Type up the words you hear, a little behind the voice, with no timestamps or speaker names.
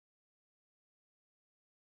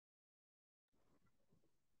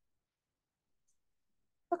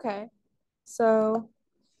Okay, so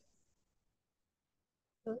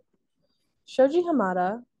Shoji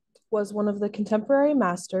Hamada was one of the contemporary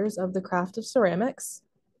masters of the craft of ceramics.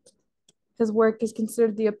 His work is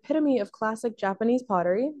considered the epitome of classic Japanese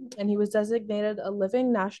pottery, and he was designated a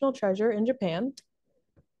living national treasure in Japan.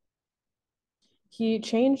 He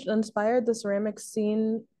changed and inspired the ceramics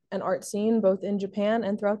scene and art scene both in Japan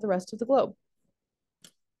and throughout the rest of the globe.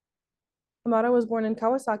 Hamada was born in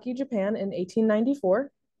Kawasaki, Japan in 1894.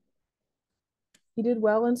 He did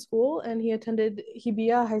well in school and he attended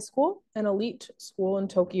Hibiya High School, an elite school in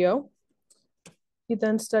Tokyo. He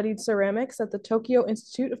then studied ceramics at the Tokyo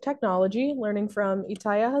Institute of Technology, learning from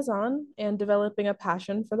Itaya Hazan and developing a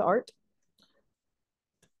passion for the art.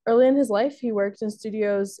 Early in his life, he worked in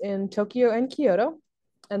studios in Tokyo and Kyoto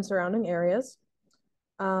and surrounding areas.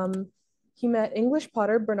 Um, he met English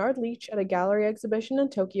potter Bernard Leach at a gallery exhibition in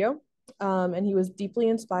Tokyo, and he was deeply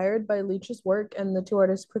inspired by Leach's work, and the two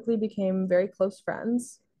artists quickly became very close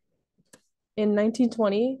friends. In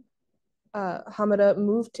 1920, Hamada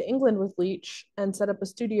moved to England with Leach and set up a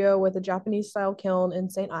studio with a Japanese style kiln in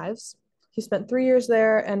St. Ives. He spent 3 years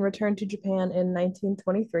there and returned to Japan in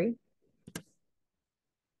 1923.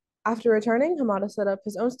 After returning, Hamada set up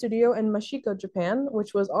his own studio in Mashiko, Japan,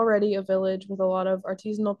 which was already a village with a lot of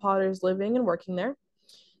artisanal potters living and working there.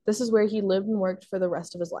 This is where he lived and worked for the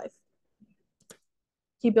rest of his life.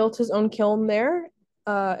 He built his own kiln there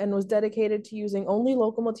and was dedicated to using only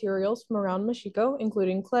local materials from around Mashiko,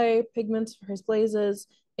 including clay, pigments for his glazes,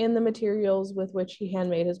 and the materials with which he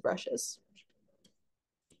handmade his brushes.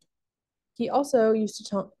 He also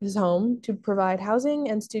used his home to provide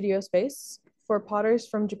housing and studio space for potters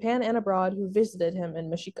from Japan and abroad who visited him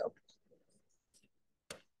in Mashiko.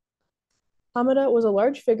 Hamada was a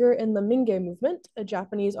large figure in the Mingei movement, a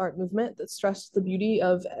Japanese art movement that stressed the beauty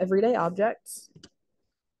of everyday objects.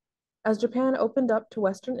 As Japan opened up to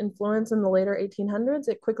Western influence in the later 1800s,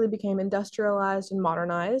 it quickly became industrialized and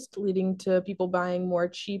modernized, leading to people buying more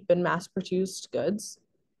cheap and mass-produced goods.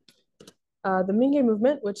 The Mingei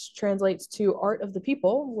movement, which translates to art of the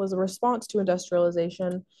people, was a response to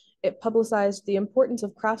industrialization. It publicized the importance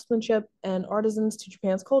of craftsmanship and artisans to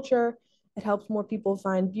Japan's culture. It helped more people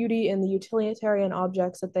find beauty in the utilitarian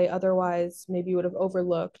objects that they otherwise maybe would have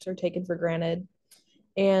overlooked or taken for granted.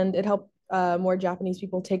 And it helped more Japanese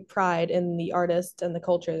people take pride in the artist and the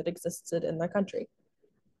culture that existed in their country.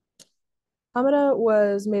 Hamada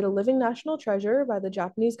was made a living national treasure by the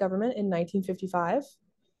Japanese government in 1955,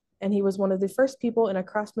 and he was one of the first people in a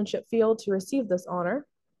craftsmanship field to receive this honor.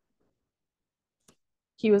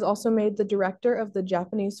 He was also made the director of the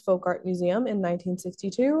Japanese Folk Art Museum in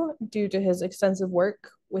 1962 due to his extensive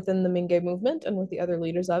work within the Mingei movement and with the other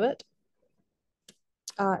leaders of it.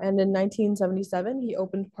 And in 1977, he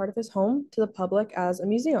opened part of his home to the public as a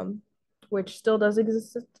museum, which still does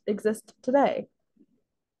exist today.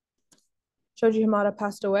 Shoji Hamada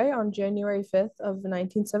passed away on January 5th of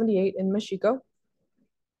 1978 in Mashiko.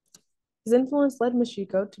 His influence led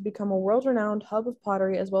Mashiko to become a world-renowned hub of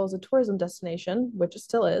pottery as well as a tourism destination, which it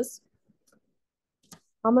still is.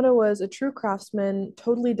 Hamada was a true craftsman,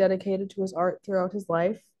 totally dedicated to his art throughout his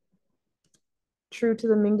life. True to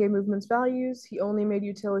the Mingei movement's values, he only made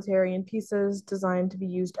utilitarian pieces designed to be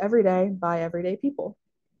used every day by everyday people.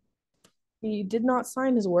 He did not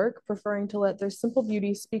sign his work, preferring to let their simple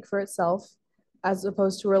beauty speak for itself, as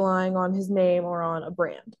opposed to relying on his name or on a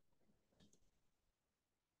brand.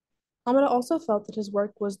 Hamada also felt that his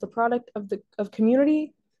work was the product of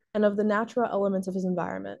community and of the natural elements of his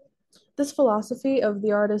environment. This philosophy of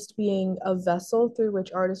the artist being a vessel through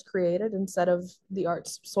which art is created instead of the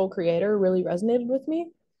art's sole creator really resonated with me.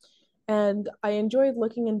 And I enjoyed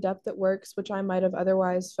looking in depth at works which I might have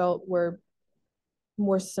otherwise felt were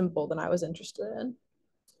more simple than I was interested in.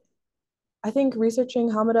 I think researching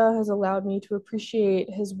Hamada has allowed me to appreciate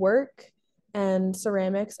his work and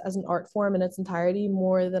ceramics as an art form in its entirety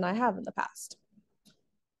more than I have in the past.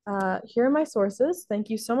 Here are my sources. Thank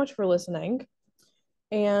you so much for listening.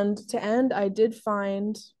 And to end, I did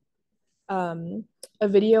find a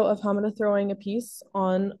video of Hamada throwing a piece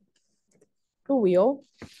on the wheel.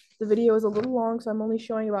 The video is a little long, so I'm only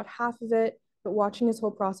showing about half of it, but watching his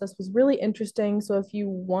whole process was really interesting. So if you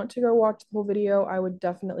want to go watch the whole video, I would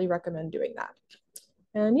definitely recommend doing that.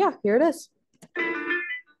 And yeah, here it is.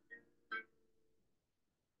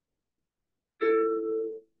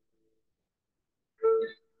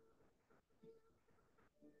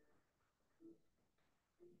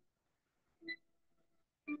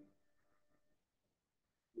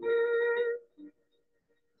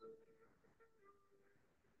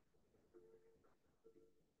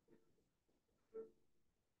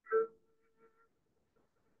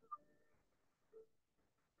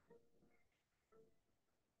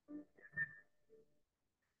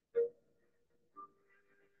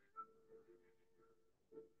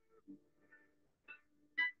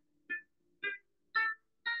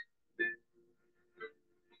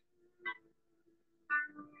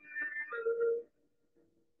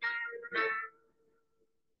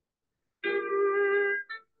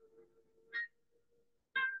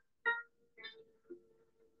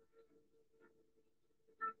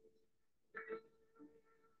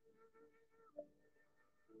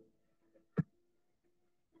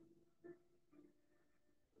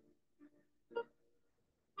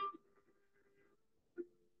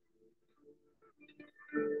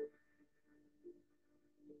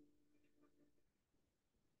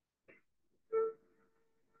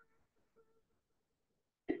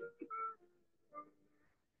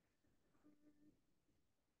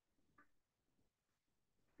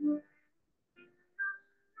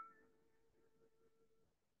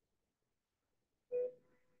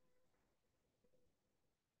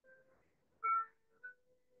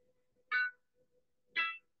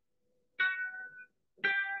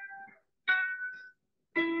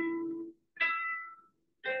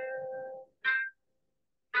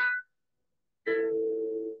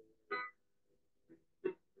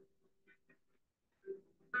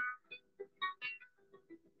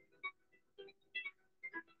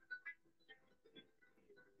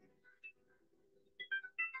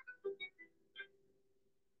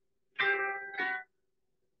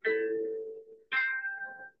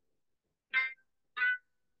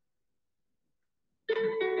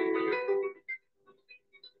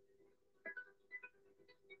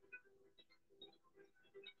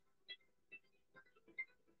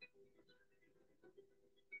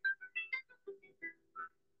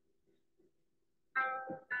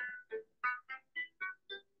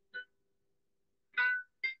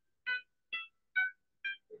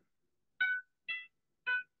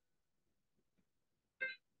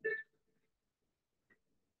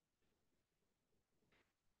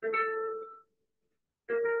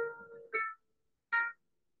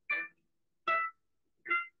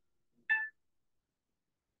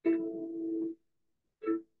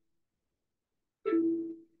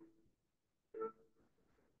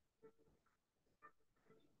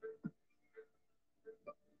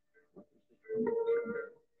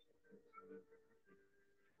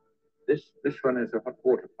 This one is a hot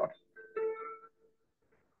water pot.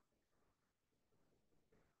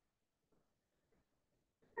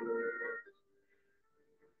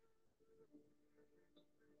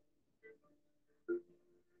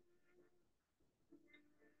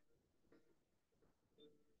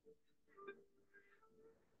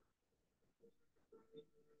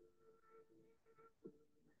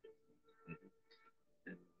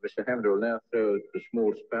 Mr. Hamada will now throw the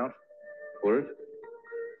small spout for it.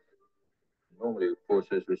 Normally, of course,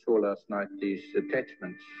 as we saw last night, these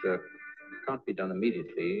attachments can't be done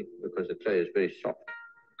immediately because the clay is very soft.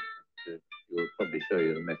 We'll probably show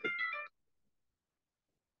you the method.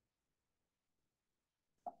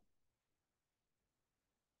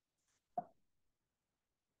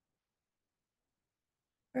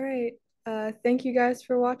 All right. Thank you guys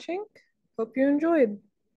for watching. Hope you enjoyed.